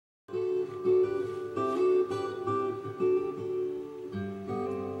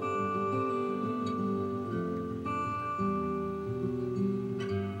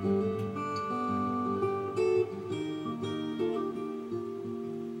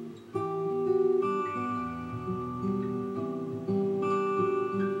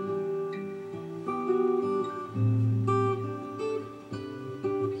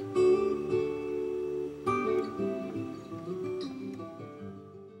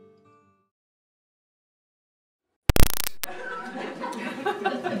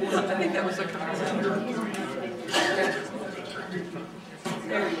I think that was a comment.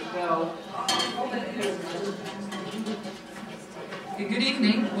 There you go. Good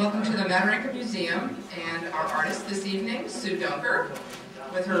evening. Welcome to the Maturango Museum and our artist this evening, Sue Dunker,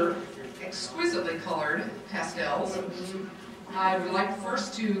 with her exquisitely colored pastels. I would like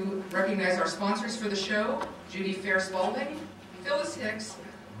first to recognize our sponsors for the show, Judy Fair Spalding, Phyllis Hicks,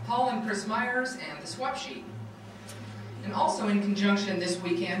 Paul and Chris Myers, and the Swap Sheet. And also in conjunction this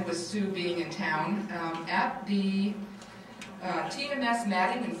weekend with Sue being in town, at the TMS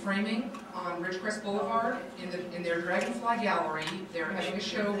Matting and Framing on Ridgecrest Boulevard in their Dragonfly Gallery, they're having a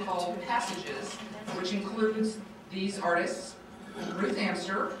show called Passages, which includes these artists, Ruth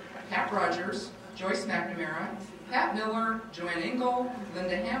Amster, Pat Rogers, Joyce McNamara, Pat Miller, Joanne Engel,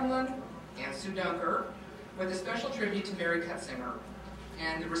 Linda Hamlin, and Sue Dunker, with a special tribute to Mary Cutzinger.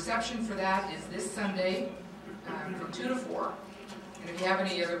 And the reception for that is this Sunday from 2 to 4. And if you have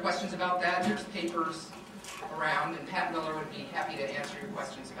any other questions about that, there's papers around, and Pat Miller would be happy to answer your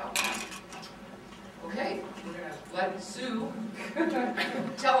questions about that. Okay, we're going to let Sue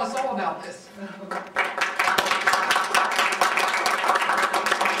tell us all about this.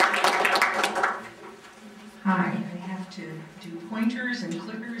 Hi, I have to do pointers and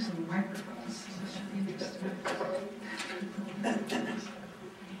clickers and microphones. This should be interesting.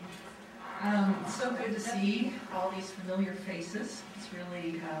 It's so good to see all these familiar faces. It's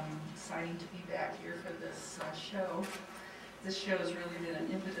really exciting to be back here for this show. This show has really been an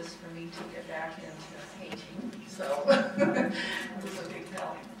impetus for me to get back into painting, so it was a big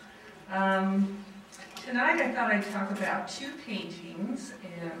help. Tonight I thought I'd talk about two paintings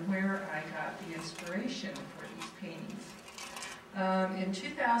and where I got the inspiration for these paintings. In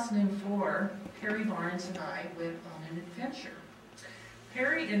 2004, Perry Barnes and I went on an adventure.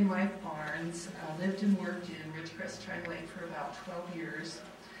 Perry and Mike Barnes lived and worked in Ridgecrest China Lake for about 12 years.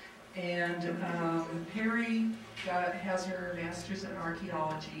 And Perry has her master's in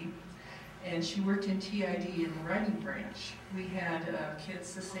archaeology, and she worked in TID in the writing branch. We had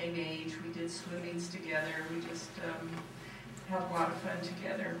kids the same age. We did swimmings together. We just had a lot of fun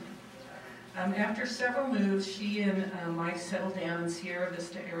together. After several moves, she and Mike settled down in Sierra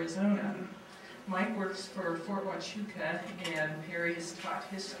Vista, Arizona. Mike works for Fort Huachuca, and Perry has taught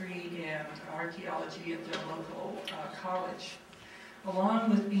history and archaeology at the local college. Along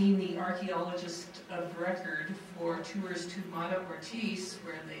with being the archaeologist of record for tours to Mata Ortiz,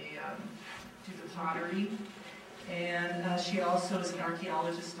 where they do the pottery, and she also is an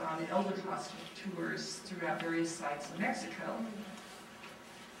archaeologist on El Paso tours throughout various sites in Mexico.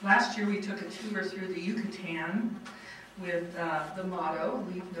 Last year we took a tour through the Yucatan with the motto,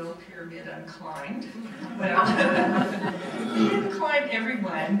 "Leave no pyramid unclimbed." Well, we didn't climb every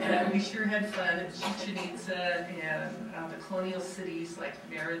one, but we sure had fun at Chichen Itza and the colonial cities like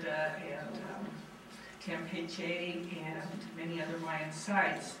Merida and Campeche and many other Mayan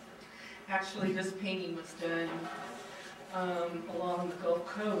sites. Actually, this painting was done along the Gulf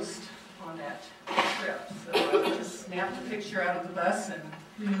Coast on that trip. So I just snapped a picture out of the bus, and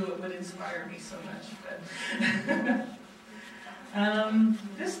who knew it would inspire me so much. But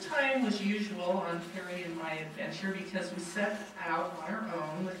this time was usual on Perry and my adventure because we set out on our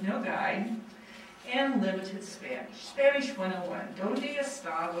own with no guide and limited Spanish. Spanish 101. ¿Dónde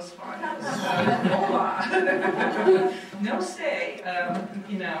está los baños? Hola. No sé.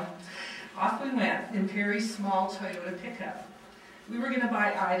 You know, off we went in Perry's small Toyota pickup. We were going to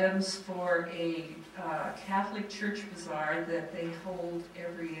buy items for a Catholic church bazaar that they hold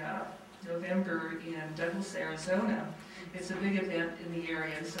every November in Douglas, Arizona. It's a big event in the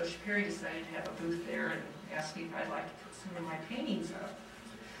area, and so Perry decided to have a booth there and asked me if I'd like to put some of my paintings up.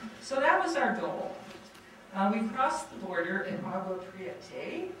 So that was our goal. We crossed the border at Agua Prieta,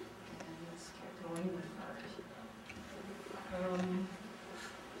 and let's get going with our...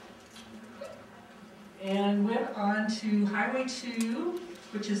 and went on to Highway 2,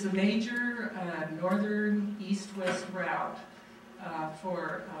 which is a major northern east-west route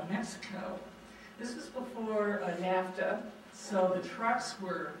for Mexico. This was before NAFTA, so the trucks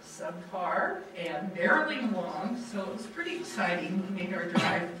were subpar and barely long, so it was pretty exciting. We made our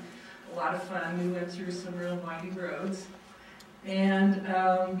drive a lot of fun. We went through some real windy roads and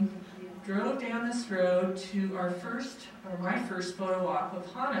drove down this road to our first, or my first photo op of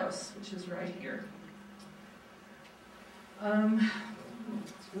Janos, which is right here.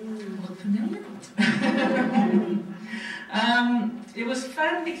 Look familiar? It was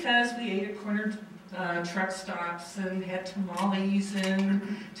fun because we ate at corner truck stops and had tamales and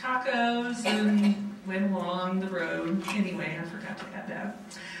tacos and went along the road. Anyway, I forgot to add that.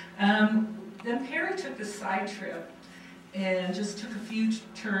 Then Perry took a side trip and just took a few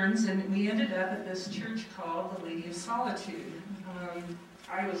turns, and we ended up at this church called the Lady of Solitude.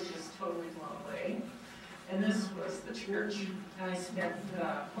 I was just totally blown away. And this was the church. I spent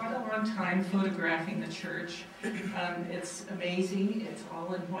quite a long time photographing the church. It's amazing. It's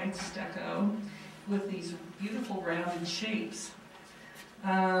all in white stucco with these beautiful rounded shapes.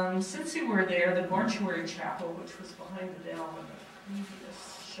 Since we were there, the mortuary chapel, which was behind the bell in the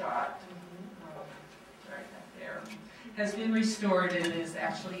previous shot, right back there, has been restored and is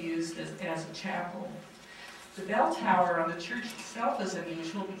actually used as a chapel. The bell tower on the church itself is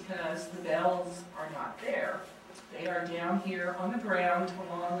unusual because the bells are not there. They are down here on the ground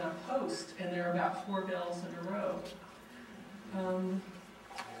along a post, and there are about 4 bells in a row.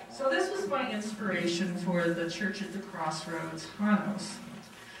 So this was my inspiration for the Church at the Crossroads, Janos.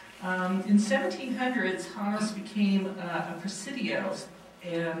 In 1700s, Janos became a presidio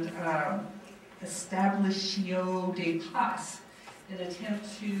and establiscio de paz, an attempt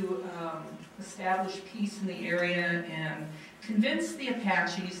to establish peace in the area and convince the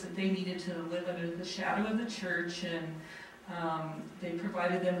Apaches that they needed to live under the shadow of the church, and they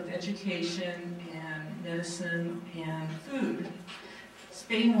provided them with education and medicine and food.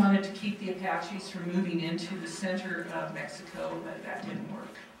 Spain wanted to keep the Apaches from moving into the center of Mexico, but that didn't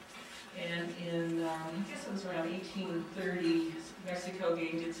work. And in, I guess it was around 1830, Mexico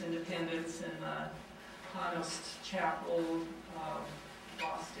gained its independence, and the Janos Chapel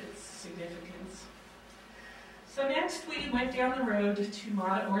lost its significance. So next we went down the road to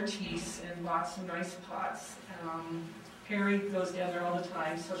Mata Ortiz and bought some nice pots. Perry goes down there all the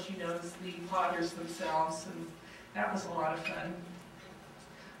time, so she knows the potters themselves, and that was a lot of fun.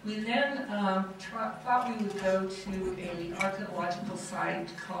 We then thought we would go to an archaeological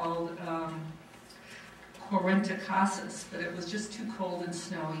site called Cuarenta Casas, but it was just too cold and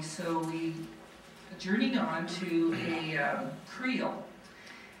snowy, so we journeyed on to a Creel,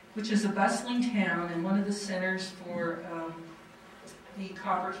 which is a bustling town and one of the centers for the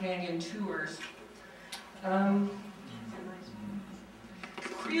Copper Canyon tours.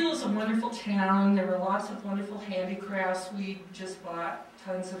 Creel is a wonderful town. There were lots of wonderful handicrafts. We just bought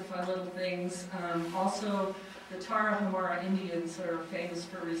tons of fun little things. Also, the Tarahumara Indians are famous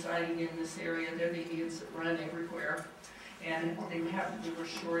for residing in this area. They're the Indians that run everywhere. And they were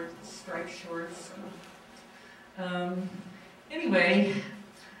short, striped shorts. Anyway,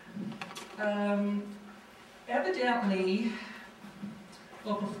 evidently,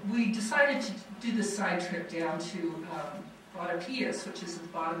 well, we decided to do this side trip down to Guadapias, which is at the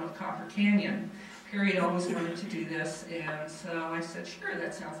bottom of Copper Canyon. Perry had always wanted to do this, and so I said, sure,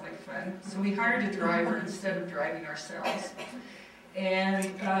 that sounds like fun. So we hired a driver instead of driving ourselves. And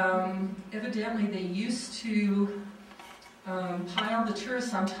evidently they used to pile the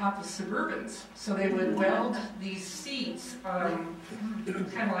tourists on top of Suburbans. So they would weld these seats, kind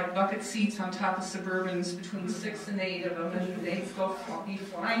of like bucket seats on top of Suburbans, between 6 and 8 of them, and they'd be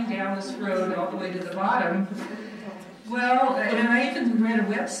flying down this road all the way to the bottom. Well, and I even read a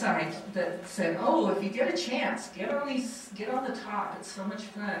website that said, oh, if you get a chance, get on the top, it's so much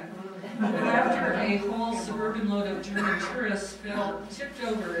fun. Well, after a whole Suburban load of German tourists tipped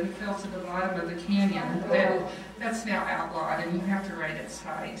over and fell to the bottom of the canyon, that's now outlawed, and you have to ride its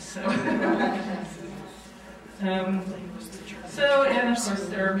side. So, and of course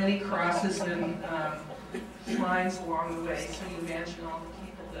there are many crosses and shrines along the way, so you imagine all the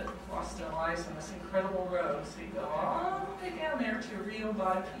people that lost their lives on this incredible road. So you go all the way down there to Rio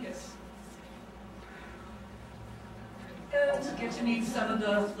Guadapias. And get to meet some of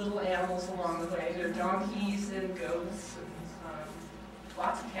the little animals along the way. There are donkeys and goats and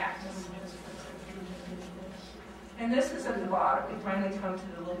lots of cactus. And this is at the bottom. We finally come to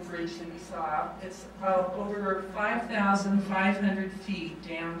the little bridge that we saw. It's over 5,500 feet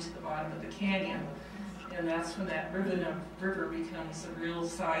down to the bottom of the canyon. And that's when that river becomes a real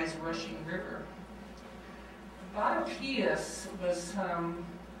size rushing river. Guadapias was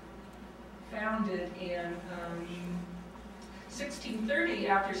founded in 1630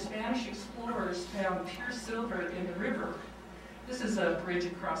 after Spanish explorers found pure silver in the river. This is a bridge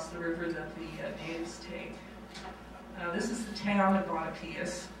across the river that the natives take. This is the town of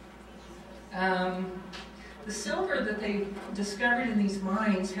Guadapias. The silver that they discovered in these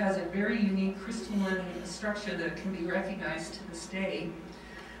mines has a very unique crystalline structure that can be recognized to this day.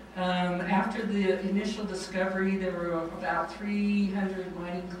 After the initial discovery, there were about 300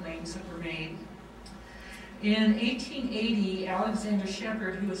 mining claims that were made. In 1880, Alexander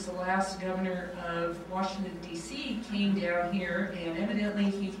Shepard, who was the last governor of Washington, D.C., came down here, and evidently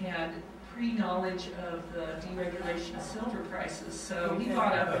he had pre-knowledge of the deregulation of silver prices. So he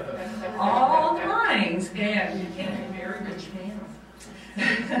bought up all the mines, and you can't compare very rich man.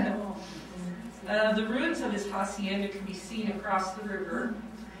 The ruins of his hacienda can be seen across the river,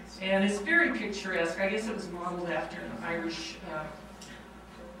 and it's very picturesque. I guess it was modeled after an Irish,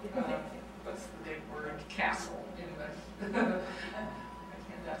 what's the big word, castle.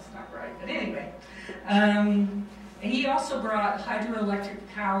 That's not right, but anyway. He also brought hydroelectric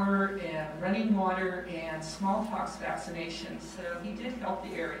power and running water and smallpox vaccinations, so he did help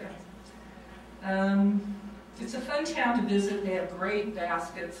the area. It's a fun town to visit. They have great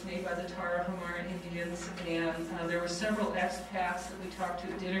baskets made by the Tarahumara Indians, and there were several expats that we talked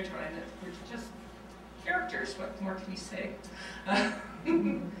to at dinner time that were just characters. What more can you say?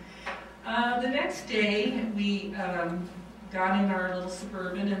 The next day, we got in our little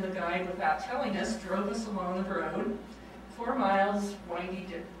Suburban, and the guide, without telling us, drove us along the road. 4 miles, windy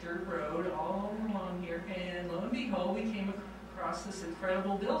dirt road, all along here, and lo and behold, we came across this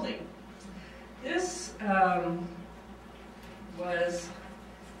incredible building. This was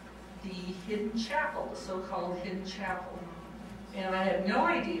the Hidden Chapel, the so-called Hidden Chapel. And I had no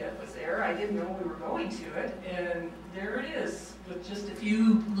idea it was there. I didn't know we were going to it. And there it is, with just a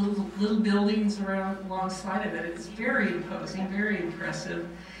few little buildings around alongside of it. It's very imposing, very impressive.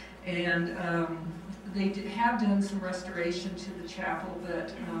 And they have done some restoration to the chapel,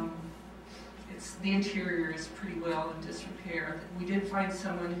 but the interior is pretty well in disrepair. We did find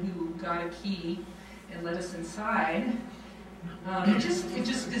someone who got a key and let us inside. It just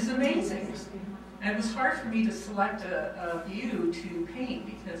is amazing. And it was hard for me to select a view to paint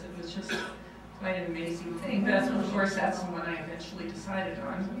because it was just quite an amazing thing. But of course, that's the one I eventually decided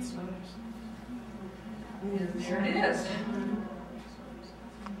on. And there it is.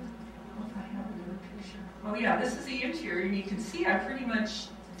 Oh yeah, this is the interior, and you can see I pretty much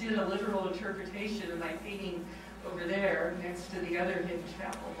did a literal interpretation of my painting over there next to the other Hidden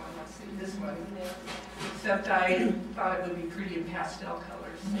Chapel one. Let's see, this one. Except I thought it would be pretty in pastel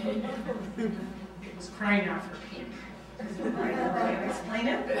colors. It was crying out for pink. Can I explain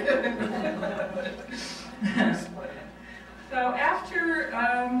it? So after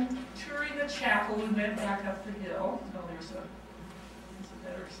touring the chapel, we went back up the hill. Oh, there's a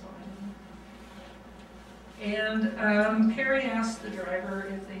better sign. And Perry asked the driver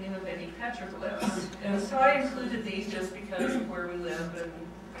if they knew of any petroglyphs. And so I included these just because of where we live, and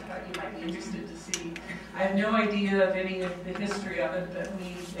I thought you might be interested to see. I have no idea of any of the history of it, but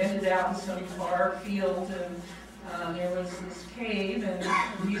we ended out in some far field, and there was this cave, and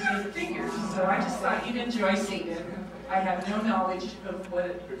these are the figures. So I just thought you'd enjoy seeing it. I have no knowledge of what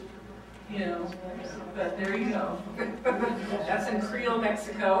it, but there you go. That's in Creole,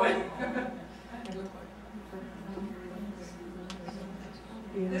 Mexico.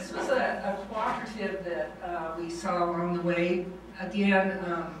 This was a cooperative that we saw along the way. Again,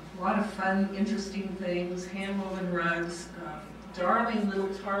 a lot of fun, interesting things, hand-woven rugs, darling little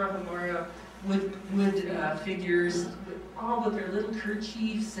Tarahumara wood figures, all with their little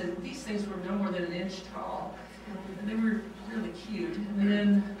kerchiefs, and these things were no more than an inch tall. And they were really cute. And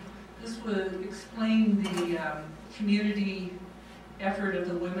then this would explain the community effort of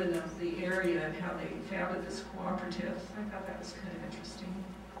the women of the area and how they founded this cooperative. I thought that was kind of interesting.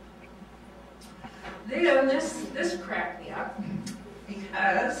 Then this cracked me up,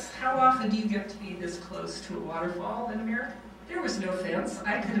 because how often do you get to be this close to a waterfall in America? There was no fence.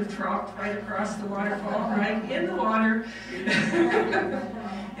 I could have tromped right across the waterfall, right in the water.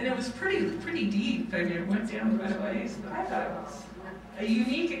 And it was pretty deep. I mean, it went down quite a ways. But I thought it was a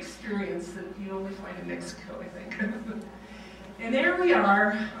unique experience that you only find in Mexico, I think. And there we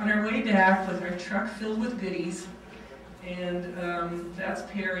are on our way back with our truck filled with goodies. And that's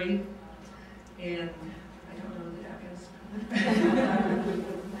Perry. And I don't know who that is.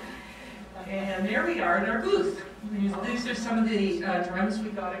 And there we are at our booth. These are some of the drums we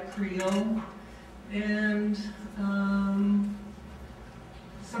got at Creole. And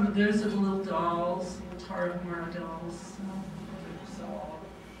those are the little dolls, the Tarahumara dolls.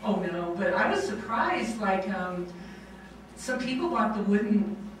 Oh no, but I was surprised, like some people bought the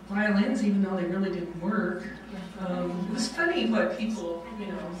wooden violins even though they really didn't work. It was funny what people,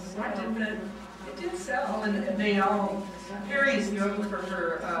 selected, but it did sell, and they all, Perry is known for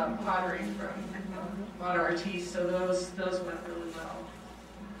her pottery from Monarchie, so those went really well.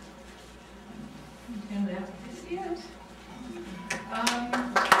 And that is it.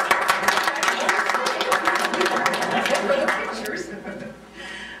 Pictures.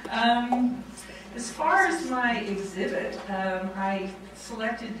 As far as my exhibit, I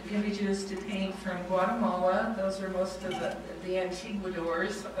selected images to paint from Guatemala. Those are most of the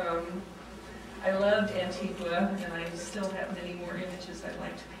Antiguadors. I loved Antigua, and I still have many more images I'd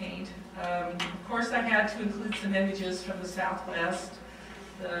like to paint. Of course, I had to include some images from the Southwest.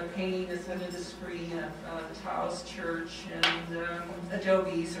 The painting is under the screen of the Taos Church, and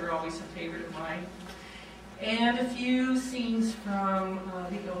adobes are always a favorite of mine. And a few scenes from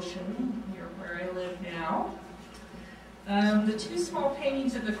the ocean, near where I live now. The two small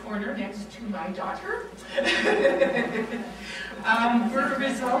paintings in the corner next to my daughter were a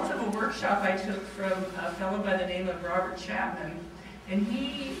result of a workshop I took from a fellow by the name of Robert Chapman. And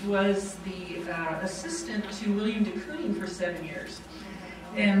he was the assistant to William de Kooning for 7 years.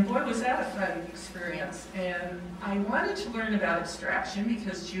 And boy, was that a fun experience. And I wanted to learn about abstraction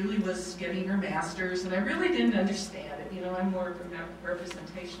because Julie was getting her master's, and I really didn't understand it. You know, I'm more of a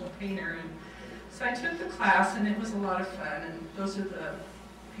representational painter. And so I took the class, and it was a lot of fun. And those are the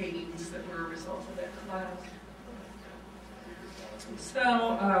paintings that were a result of that class. So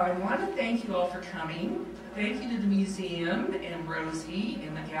I want to thank you all for coming. Thank you to the museum and Rosie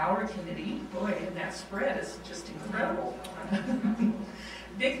and the gallery committee. Boy, and that spread is just incredible.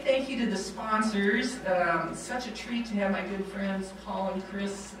 Big thank you to the sponsors. Such a treat to have my good friends Paul and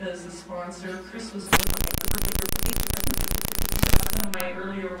Chris as a sponsor. Chris was one of my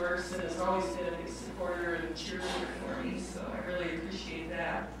earlier works and has always been a big supporter and cheerleader for me, so I really appreciate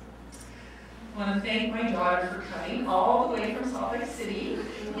that. I want to thank my daughter for coming all the way from Salt Lake City.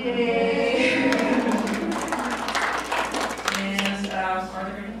 Yay! And are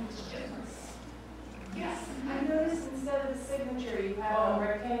there any questions? Yes. I noticed instead of the signature you have a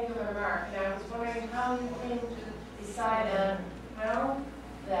rectangular mark, and I was wondering how you came to decide on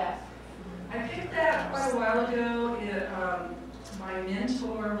that. I picked that quite a while ago. My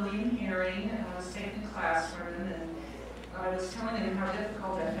mentor, William Herring, was taking a class from him, and I was telling him how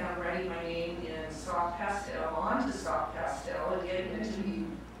difficult I found writing my name in soft pastel onto soft pastel and getting it to be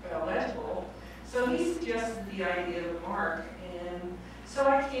legible. So he suggested the idea of a mark, and so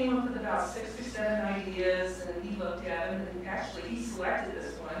I came up with about 6 or 7 ideas, and he looked at them, and actually he selected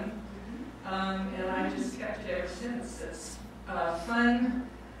this one, and I just kept it ever since. It's a fun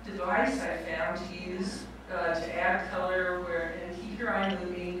device I found to use to add color and keep your eye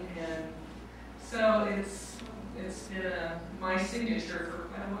moving, and so it's been my signature for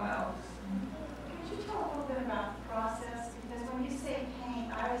quite a while. Could you talk a little bit about the process? Because when you say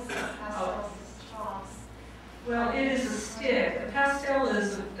paint, I always think pastels as chalks. Well, it is a stick. A pastel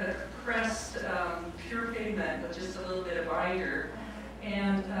is a pressed pure pigment with just a little bit of binder.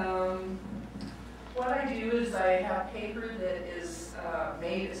 And what I do is I have paper that is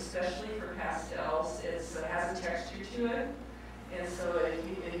made especially for pastels. It has a texture to it, and so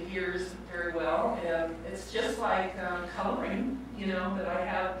it adheres very well. And it's just like coloring, you know, but I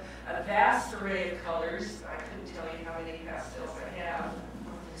have a vast array of colors. I couldn't tell you how many pastels I have.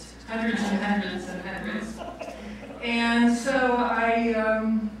 Hundreds and hundreds and hundreds. And so I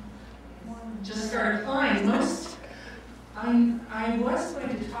just started applying. I was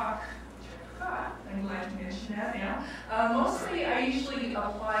going to talk, I'm glad to mention that now. Mostly I usually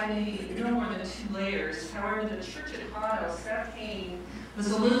apply maybe no more than 2 layers. However, the church at Panos, that painting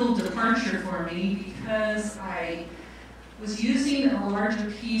was a little departure for me because I was using a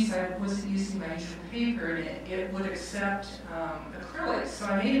larger piece. I wasn't using my usual paper, and it would accept acrylic. So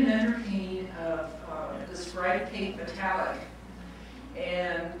I made an underpainting of this bright pink metallic,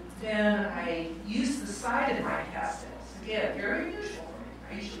 and then I used the side of my pastels. Again, very unusual for me.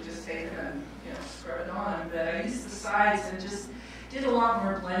 I usually just take them and scrub it on, but I used the sides and just did a lot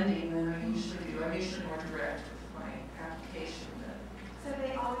more blending than I usually do. I'm usually more direct with my application. So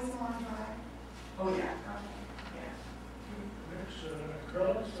they always want to dry? Oh yeah.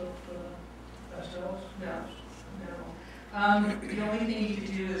 Acrylics of pastels? No. The only thing you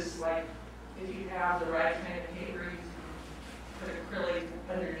could do is, like, if you have the right kind of paper, you can put acrylic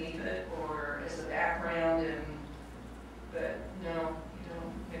underneath it or as a background, but no, you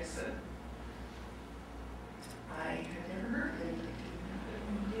don't mix it. I have never heard of anybody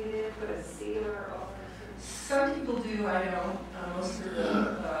doing that. You did put a sealer over Some people do, I don't. Most of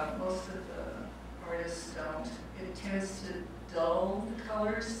the artists don't. It tends to dull the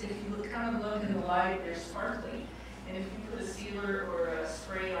colors. If you kind of look in the light, they're sparkly. And if you put a sealer or a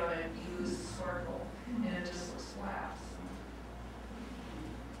spray on it, you lose the sparkle, and it just looks flat.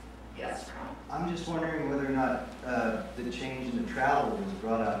 Yes, Ron? I'm just wondering whether or not the change in the travel has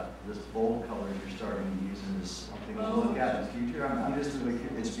brought out this bold color you're starting to use as something to look at in the future. I'm just really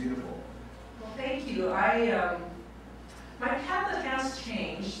curious. It's beautiful. Well, thank you. My palette has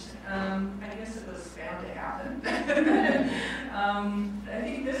changed. I guess it was bound to happen. I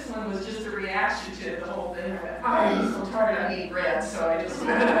think this one was just a reaction to the whole thing. I'm so tired I need red, so I just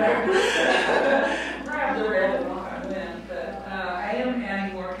grabbed the red and off I went. But I am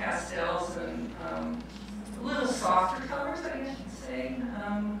adding softer colors, I guess you'd say,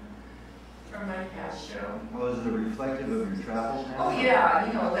 from my past show. Oh, is it a reflective of your travels now? Oh yeah,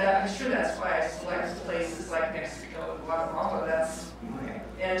 you know that. I'm sure that's why I select places like Mexico and Guatemala. That's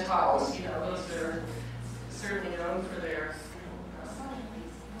and Taos. You know, those are certainly known for their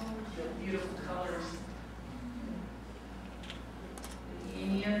beautiful colors.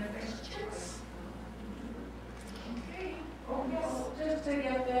 Any other questions? Okay. Oh, yes, just to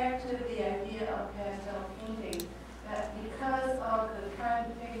get back to the idea of pastel painting, that because of the kind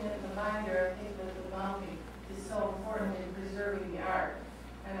of pigment in the binder, I think that the mounting is so important in preserving the art.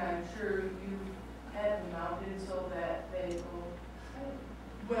 And I'm sure you had them mounted so that they will.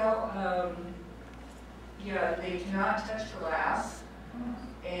 Well, yeah, they cannot touch glass,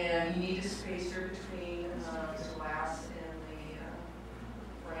 and you need a spacer between the glass and the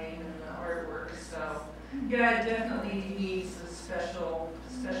frame and the artwork. So, yeah, it definitely needs a special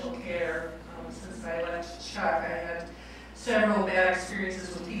care. Since I left Chuck, I had several bad experiences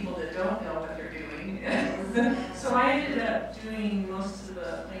with people that don't know what they're doing. So I ended up doing most of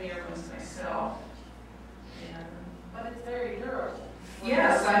the plein air ones myself. And, But it's very durable.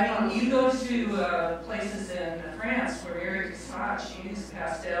 yes, I mean, you go to places in France where Mary Cassatt used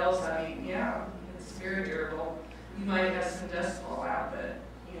pastels. I mean, yeah, it's very durable. You might have some dust fall out, but,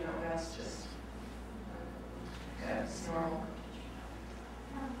 you know, that's just, that's normal.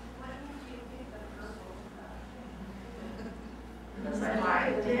 Because I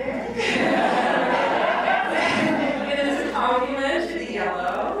liked it. And it's a compliment to the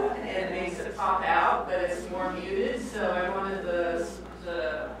yellow, and it makes it pop out, but it's more muted, so I wanted the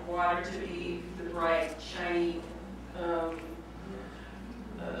water to be the bright, shiny,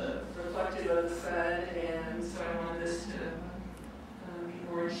 reflective of the sun, and so I wanted this to be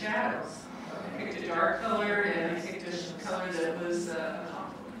more in shadows. I picked a dark color, and I picked a color that was a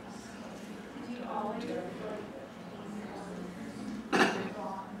compliment. Do you always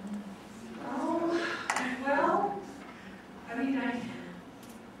Oh, well, I mean, I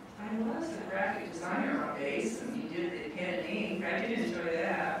was a graphic designer on base, and you did the pen and ink. I did enjoy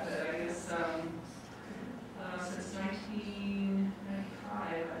that, but I guess since 1995,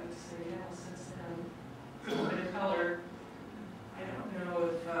 I would say, yeah, since then, a bit of color. I don't know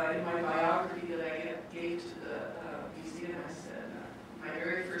if in my biography that I gave to the museum, I said, my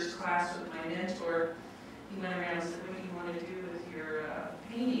very first class with my mentor, he went around and said, what do you want to do with your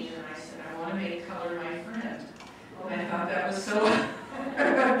painting? And I said, I want to make color my friend. And I thought that was so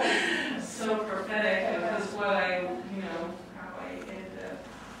so prophetic because what I, you know, how I ended up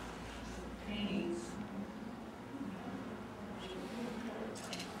paintings.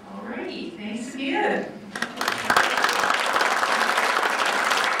 Alrighty, thanks again.